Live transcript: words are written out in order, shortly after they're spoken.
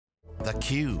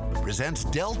theCUBE presents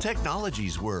Dell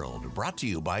Technologies World, brought to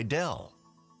you by Dell.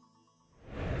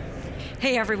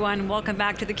 Hey everyone, welcome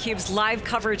back to theCUBE's live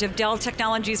coverage of Dell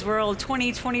Technologies World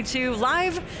 2022,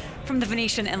 live from the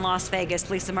Venetian in Las Vegas.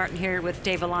 Lisa Martin here with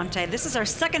Dave Vellante. This is our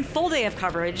second full day of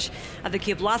coverage of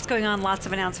theCUBE. Lots going on, lots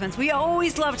of announcements. We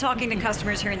always love talking to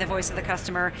customers, hearing the voice of the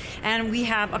customer. And we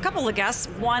have a couple of guests,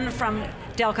 one from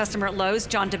Dell customer at Lowe's.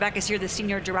 John Dabek is here, the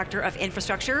Senior Director of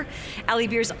Infrastructure. Alison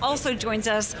Biers also joins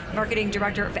us, Marketing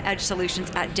Director of Edge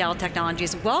Solutions at Dell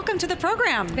Technologies. Welcome to the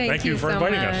program. Thank you for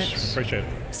inviting us. Appreciate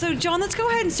it. So John, let's go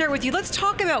ahead and start with you. Let's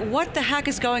talk about what the heck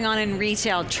is going on in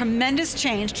retail. Tremendous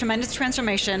change, tremendous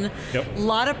transformation. Yep. A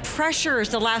lot of pressures.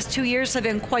 The last 2 years have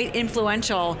been quite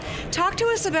influential. Talk to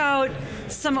us about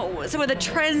some of the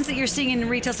trends that you're seeing in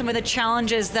retail, some of the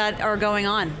challenges that are going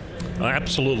on.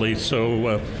 Absolutely.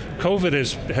 So COVID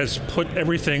has put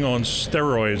everything on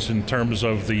steroids in terms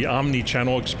of the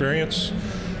omni-channel experience.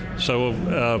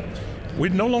 So we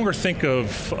no longer think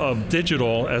of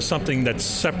digital as something that's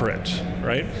separate,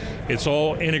 right? It's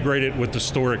all integrated with the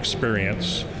store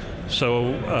experience.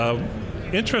 So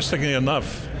interestingly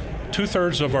enough,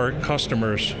 2/3 of our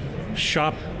customers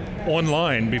shop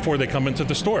online before they come into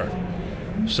the store.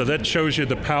 So that shows you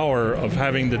the power of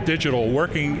having the digital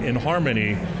working in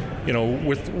harmony,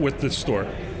 with the store.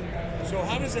 So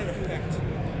how does that affect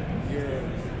your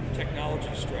technology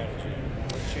strategy?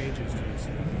 What changes do you see?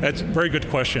 That's a very good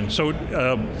question. So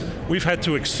we've had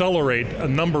to accelerate a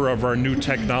number of our new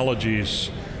technologies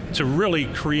to really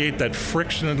create that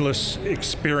frictionless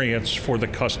experience for the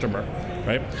customer,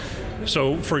 right?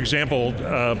 So for example,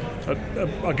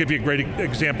 I'll give you a great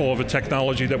example of a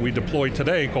technology that we deployed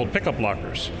today called pickup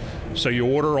lockers. So you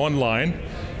order online,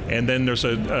 and then there's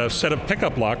a set of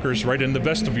pickup lockers right in the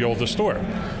vestibule of the store.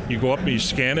 You go up and you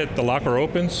scan it, the locker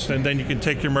opens, and then you can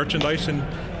take your merchandise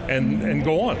and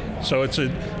go on. So it's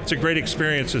a great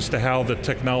experience as to how the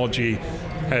technology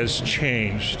has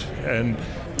changed. And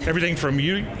everything from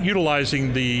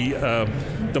utilizing the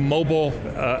mobile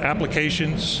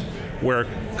applications where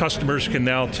customers can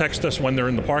now text us when they're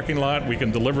in the parking lot, we can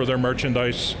deliver their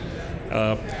merchandise.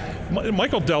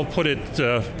 Michael Dell put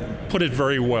it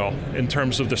very well in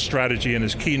terms of the strategy in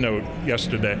his keynote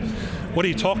yesterday. What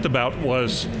he talked about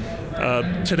was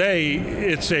today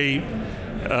it's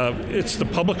the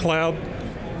public cloud,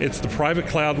 it's the private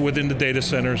cloud within the data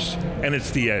centers, and it's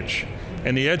the edge.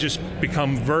 And the edge has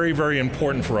become very, very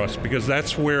important for us because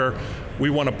that's where we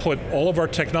want to put all of our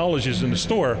technologies in the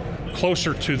store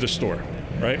closer to the store,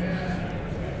 right?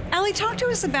 Ali, talk to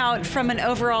us about, from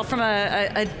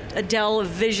a Dell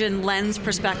vision lens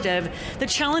perspective, the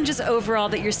challenges overall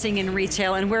that you're seeing in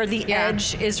retail and where the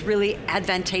edge is really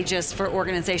advantageous for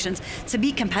organizations to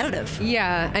be competitive.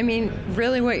 Yeah, I mean,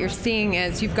 really what you're seeing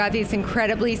is you've got these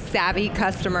incredibly savvy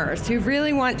customers who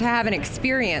really want to have an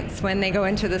experience when they go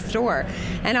into the store.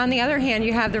 And on the other hand,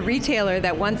 you have the retailer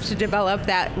that wants to develop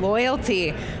that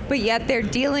loyalty, but yet they're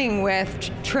dealing with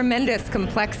tremendous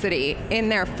complexity in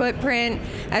their footprint,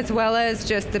 as well as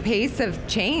just the pace of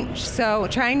change. So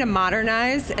trying to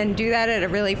modernize and do that at a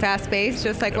really fast pace,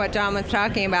 just like what John was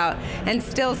talking about, and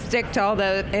still stick to all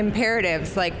the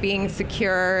imperatives like being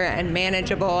secure and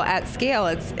manageable at scale,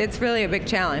 it's really a big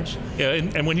challenge. Yeah,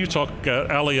 and when you talk,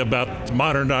 Ali, about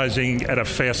modernizing at a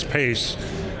fast pace,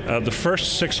 the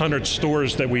first 600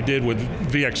 stores that we did with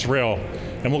VxRail,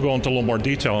 and we'll go into a little more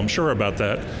detail, I'm sure, about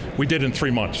that, we did in 3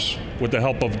 months with the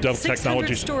help of Dell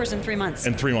Technologies. 600 stores in 3 months.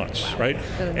 In 3 months, right?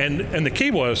 And the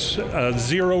key was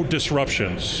zero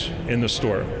disruptions in the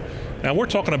store. Now we're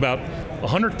talking about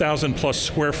 100,000 plus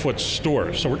square foot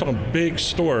stores, so we're talking big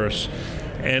stores,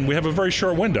 and we have a very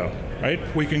short window, right?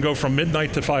 We can go from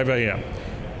midnight to 5 a.m.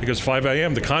 because 5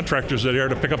 a.m. the contractors are there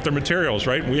to pick up their materials,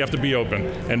 right? We have to be open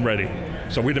and ready,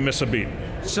 so we didn't miss a beat.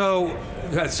 So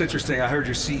that's interesting. I heard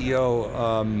your CEO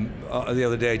the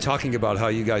other day talking about how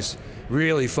you guys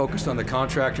really focused on the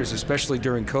contractors, especially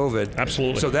during COVID.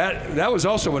 Absolutely. So that was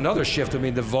also another shift. I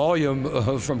mean, the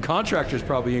volume from contractors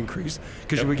probably increased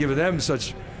because you were giving them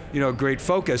such, great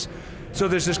focus. So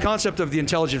there's this concept of the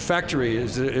intelligent factory.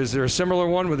 Is there a similar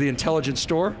one with the intelligent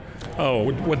store? Oh,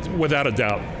 without a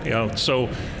doubt. So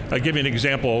I'll give you an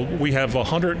example. We have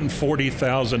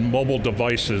 140,000 mobile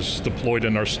devices deployed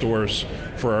in our stores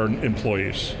for our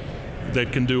employees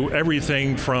that can do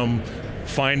everything from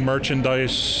find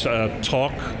merchandise,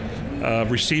 talk,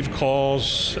 receive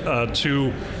calls,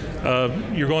 to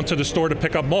you're going to the store to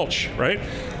pick up mulch, right?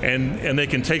 And they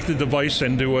can take the device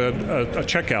and do a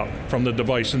checkout from the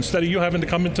device instead of you having to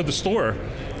come into the store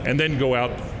and then go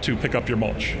out to pick up your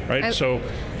mulch, right? So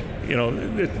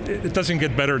it doesn't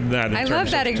get better than that in terms of I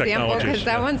love that example because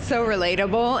that one's so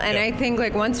relatable, and I think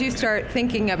like once you start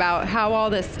thinking about how all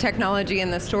this technology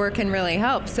in the store can really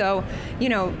help, so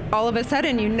all of a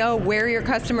sudden you know where your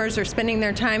customers are spending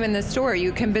their time in the store.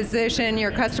 You can position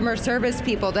your customer service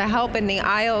people to help in the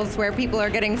aisles where people are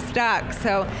getting stuck.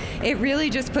 So it really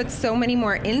just puts so many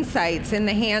more insights in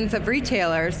the hands of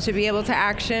retailers to be able to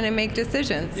action and make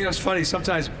decisions. It's funny,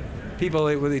 sometimes people,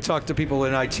 when they talk to people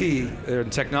in IT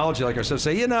and technology like ourselves,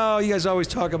 say, you guys always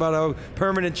talk about how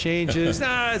permanent changes.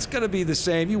 Nah, it's going to be the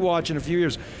same. You watch in a few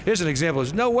years. Here's an example.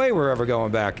 There's no way we're ever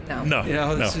going back. No.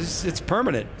 It's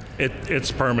permanent.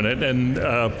 It's permanent, and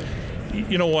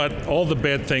you know what? All the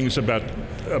bad things about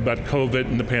COVID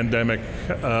and the pandemic,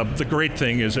 the great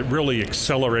thing is it really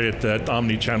accelerated that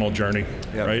omni-channel journey,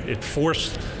 right? It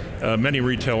forced many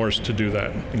retailers to do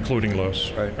that, including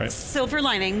Lowe's. Right. Silver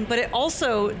lining, but it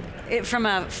also, from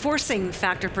a forcing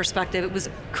factor perspective, it was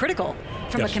critical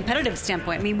from a competitive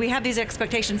standpoint. I mean, we have these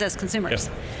expectations as consumers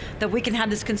that we can have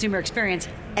this consumer experience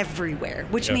everywhere,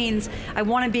 which means I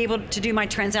want to be able to do my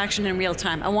transaction in real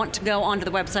time. I want to go onto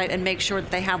the website and make sure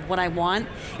that they have what I want,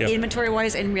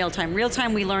 inventory-wise, in real time. Real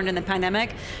time, we learned in the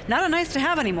pandemic, not a nice to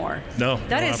have anymore.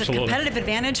 That is absolutely. A competitive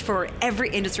advantage for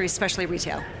every industry, especially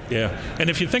retail. Yeah, and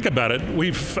if you think about it, we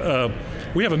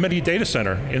have a mini data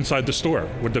center inside the store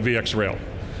with the VX Rail.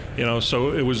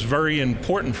 So it was very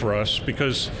important for us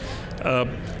because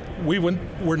we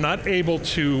were not able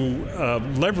to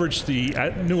leverage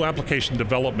the new application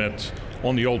development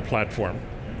on the old platform,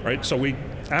 right? So we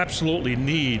absolutely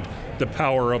need the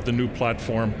power of the new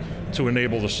platform to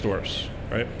enable the stores,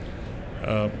 right?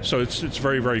 So it's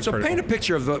very, very critical. So paint a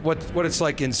picture of what it's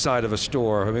like inside of a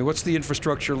store. I mean, what's the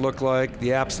infrastructure look like, the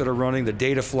apps that are running, the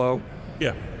data flow?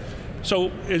 Yeah.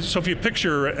 So if you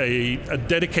picture a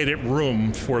dedicated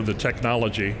room for the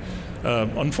technology,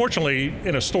 unfortunately,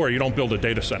 in a store, you don't build a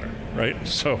data center, right?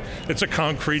 So it's a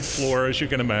concrete floor, as you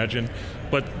can imagine.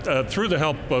 But through the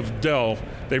help of Dell,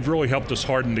 they've really helped us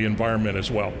harden the environment as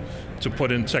well, to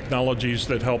put in technologies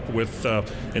that help with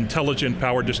intelligent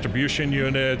power distribution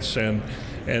units and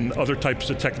other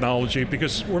types of technology,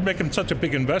 because we're making such a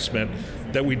big investment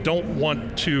that we don't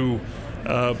want to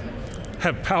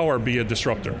have power be a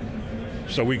disruptor.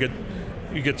 So you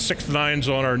get 6 nines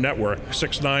on our network,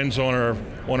 6 nines on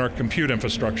our compute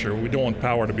infrastructure. We don't want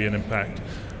power to be an impact.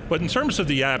 But in terms of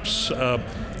the apps,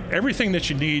 everything that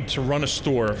you need to run a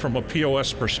store from a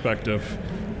POS perspective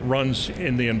runs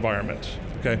in the environment,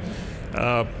 okay?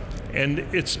 And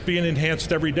it's being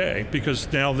enhanced every day because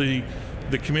now the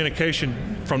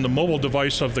communication from the mobile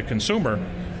device of the consumer,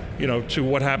 to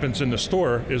what happens in the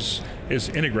store is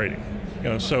integrating.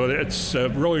 So it's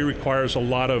really requires a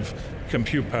lot of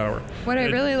compute power. What I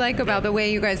really like about the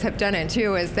way you guys have done it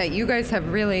too is that you guys have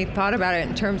really thought about it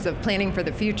in terms of planning for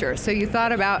the future. So you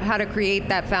thought about how to create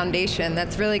that foundation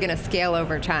that's really going to scale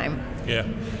over time. Yeah,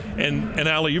 and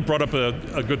Ali, you brought up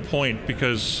a good point,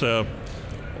 because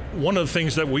one of the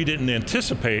things that we didn't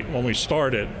anticipate when we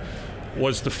started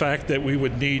was the fact that we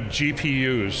would need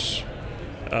GPUs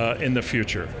in the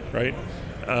future, right?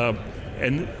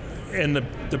 And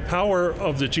the power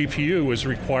of the GPU is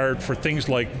required for things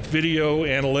like video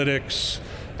analytics,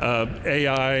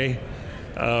 AI,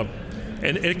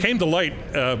 and it came to light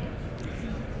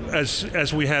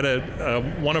as we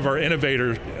had one of our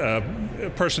innovators,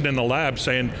 person in the lab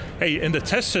saying, hey, in the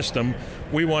test system,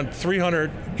 we want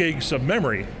 300 gigs of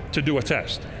memory to do a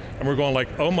test. And we're going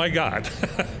like, oh my God,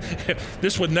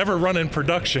 this would never run in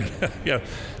production.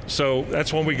 So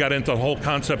that's when we got into the whole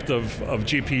concept of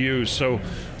GPUs. So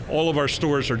all of our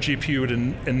stores are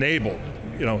GPU enabled.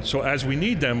 So as we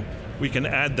need them, we can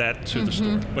add that to the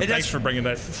store. But thanks for bringing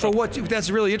that up. That's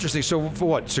really interesting. So for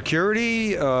what?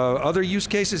 Security, other use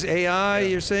cases, AI,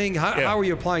 you're saying? How are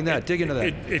you applying that? Dig into that.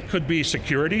 It could be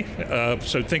security.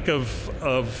 So think of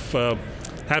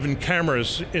having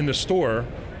cameras in the store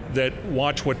that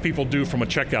watch what people do from a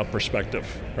checkout perspective,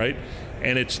 right?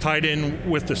 And it's tied in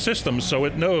with the system, so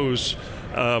it knows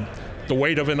the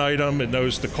weight of an item, it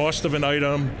knows the cost of an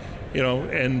item,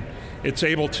 and it's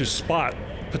able to spot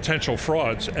potential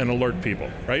frauds and alert people,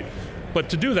 right? But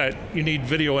to do that, you need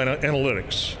video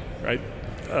analytics, right?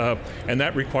 And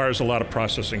that requires a lot of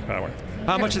processing power.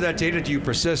 How much of that data do you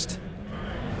persist?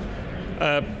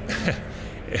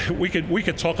 We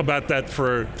could talk about that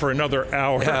for another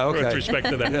hour with respect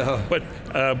to that.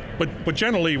 But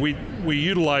generally, we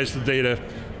utilize the data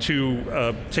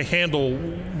to handle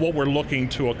what we're looking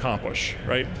to accomplish,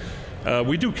 right?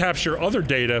 We do capture other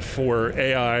data for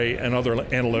AI and other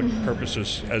analytic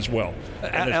purposes as well.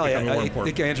 Ali, I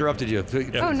think I interrupted you.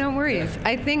 Oh, no worries.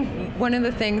 I think one of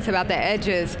the things about the edge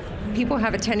is people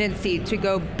have a tendency to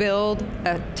go build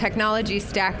a technology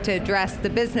stack to address the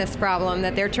business problem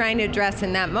that they're trying to address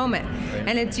in that moment. Right.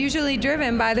 And it's usually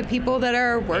driven by the people that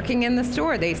are working in the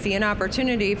store. They see an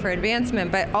opportunity for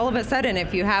advancement, but all of a sudden,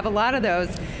 if you have a lot of those,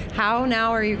 how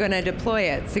now are you going to deploy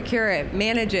it, secure it,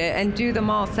 manage it, and do them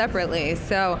all separately?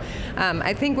 So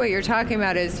I think what you're talking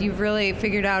about is you've really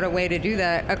figured out a way to do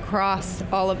that across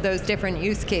all of those different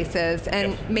use cases,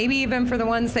 and maybe even for the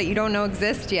ones that you don't know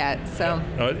exist yet. So,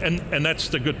 and that's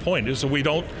the good point, is that we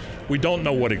don't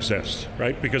know what exists,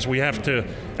 right? Because we have to,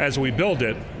 as we build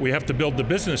it, we have to build the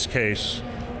business case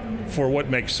for what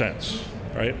makes sense,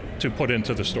 right, to put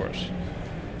into the stores.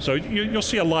 So you'll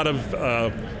see a lot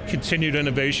of continued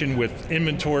innovation with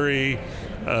inventory,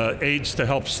 aids to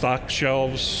help stock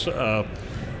shelves,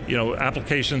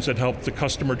 applications that help the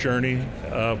customer journey.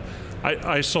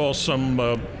 I saw some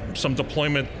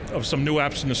deployment of some new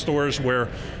apps in the stores where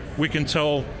we can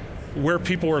tell where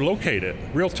people are located,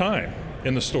 real time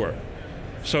in the store.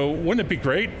 So wouldn't it be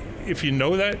great if you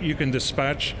know that, you can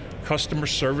dispatch customer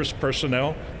service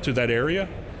personnel to that area?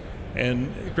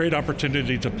 And a great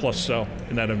opportunity to plus sell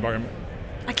in that environment.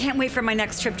 I can't wait for my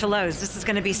next trip to Lowe's. This is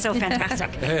going to be so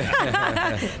fantastic.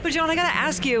 But John, I got to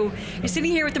ask you, you're sitting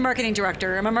here with the marketing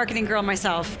director. I'm a marketing girl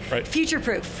myself. Right.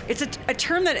 Future-proof. It's a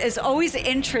term that always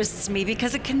interests me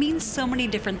because it can mean so many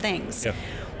different things. Yeah.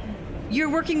 You're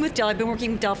working with Dell. I've been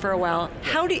working with Dell for a while.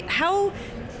 How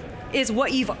is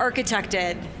what you've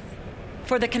architected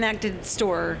for the connected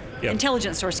store,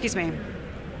 intelligent store, excuse me,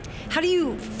 how do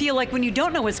you feel like when you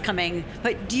don't know what's coming,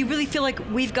 but do you really feel like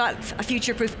we've got a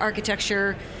future-proof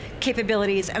architecture,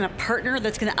 capabilities, and a partner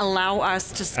that's going to allow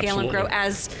us to scale and grow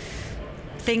as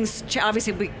things,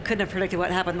 obviously we couldn't have predicted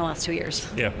what happened in the last 2 years.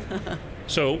 Yeah,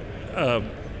 so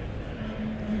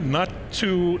not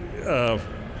too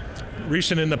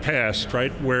recent in the past,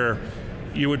 right, where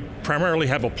you would primarily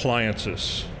have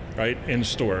appliances, right, in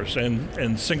stores,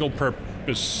 and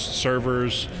single-purpose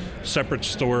servers, separate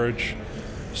storage.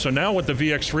 So now with the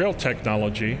VxRail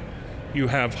technology, you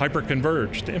have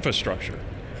hyper-converged infrastructure.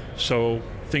 So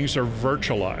things are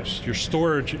virtualized. Your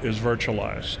storage is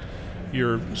virtualized.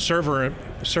 Your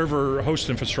server host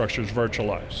infrastructure is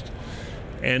virtualized.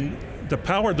 And the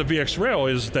power of the VxRail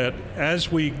is that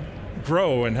as we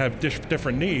grow and have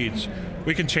different needs,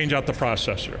 we can change out the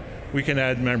processor. We can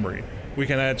add memory. We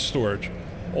can add storage,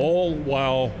 all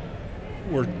while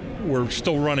we're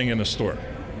still running in a store.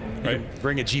 Right?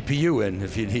 Bring a GPU in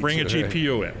if you need to. Bring a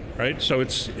GPU in, right? So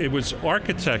it was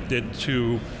architected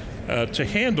to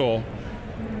handle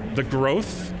the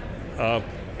growth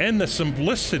and the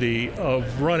simplicity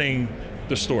of running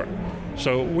the store.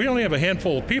 So we only have a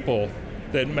handful of people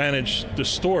that manage the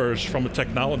stores from a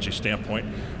technology standpoint,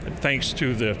 thanks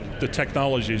to the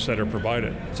technologies that are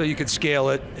provided. So you could scale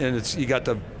it, and you got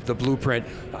the blueprint.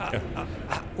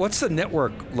 What's the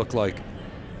network look like?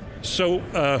 So.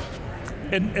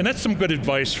 And that's some good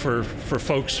advice for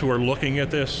folks who are looking at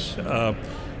this.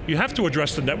 You have to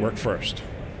address the network first.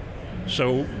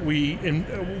 So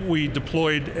we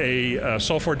deployed a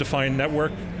software-defined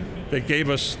network that gave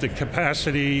us the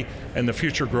capacity and the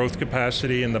future growth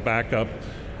capacity and the backup.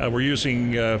 We're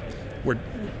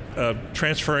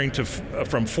transferring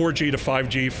from 4G to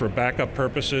 5G for backup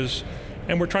purposes,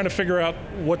 and we're trying to figure out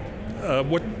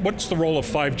what's the role of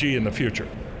 5G in the future,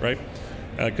 right?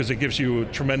 Because it gives you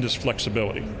tremendous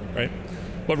flexibility, right?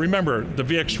 But remember, the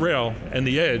VxRail and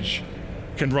the edge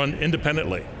can run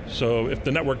independently. So if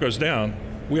the network goes down,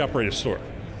 we operate a store,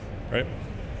 right?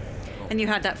 And you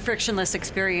had that frictionless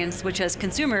experience, which as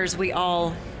consumers, we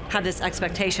all have this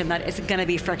expectation that it's going to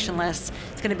be frictionless,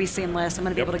 it's going to be seamless, I'm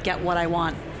going to be able to get what I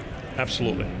want.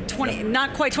 Absolutely.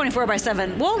 Not quite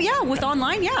 24/7. Well, yeah, with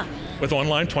online, yeah. With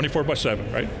online,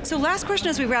 24/7, right? So last question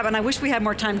as we wrap, and I wish we had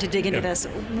more time to dig into this.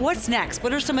 What's next?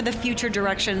 What are some of the future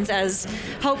directions as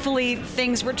hopefully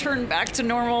things return back to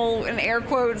normal, in air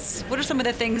quotes? What are some of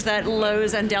the things that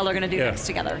Lowe's and Dell are going to do next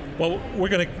together? Well,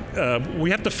 we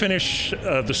have to finish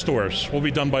the stores. We'll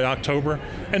be done by October.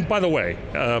 And by the way,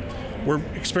 we're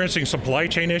experiencing a supply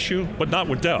chain issue, but not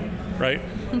with Dell, right?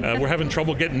 We're having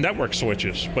trouble getting network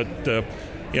switches, but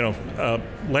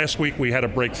last week we had a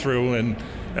breakthrough, and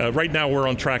right now we're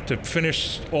on track to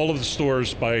finish all of the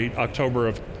stores by October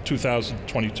of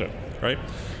 2022, right?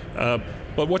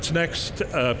 But what's next?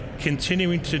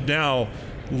 Continuing to now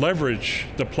leverage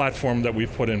the platform that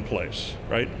we've put in place,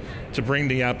 right? To bring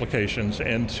the applications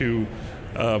and to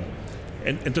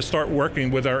start working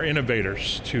with our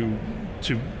innovators to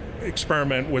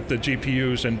experiment with the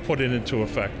GPUs and put it into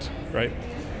effect, right?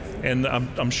 And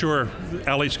I'm sure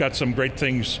Ali's got some great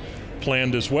things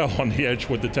planned as well on the edge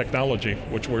with the technology,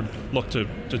 which we're look to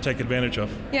take advantage of.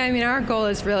 Yeah, I mean, our goal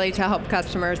is really to help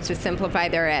customers to simplify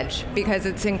their edge because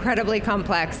it's incredibly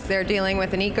complex. They're dealing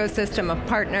with an ecosystem of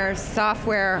partners,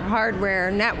 software,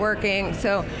 hardware, networking,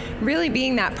 so really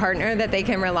being that partner that they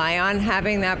can rely on,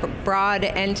 having that broad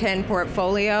end-to-end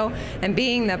portfolio, and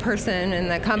being the person in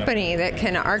the company that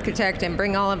can architect and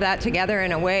bring all of that together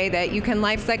in a way that you can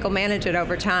lifecycle manage it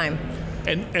over time.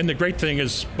 And the great thing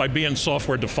is, by being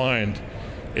software defined,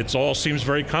 it all seems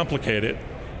very complicated,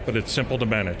 but it's simple to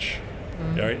manage.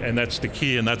 Right? And that's the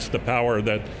key, and that's the power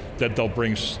that Dell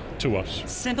brings to us.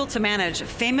 Simple to manage,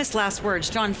 famous last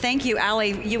words. John, thank you.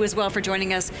 Ali, you as well for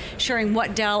joining us, sharing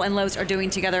what Dell and Lowe's are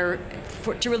doing together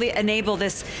to really enable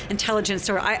this intelligent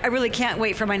store. I really can't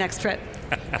wait for my next trip.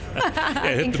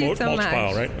 Yeah, hit the mulch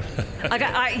pile,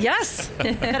 right? Yes,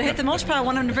 gotta hit the mulch pile. I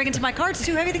want them to bring it to my car. It's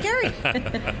too heavy to carry.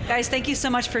 Guys, thank you so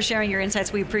much for sharing your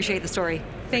insights. We appreciate the story.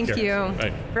 Thank you.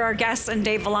 Right. For our guests and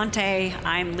Dave Vellante,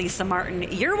 I'm Lisa Martin.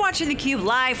 You're watching theCUBE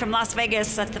live from Las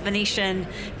Vegas at the Venetian.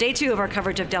 Day 2 of our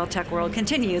coverage of Dell Tech World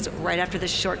continues right after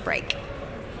this short break.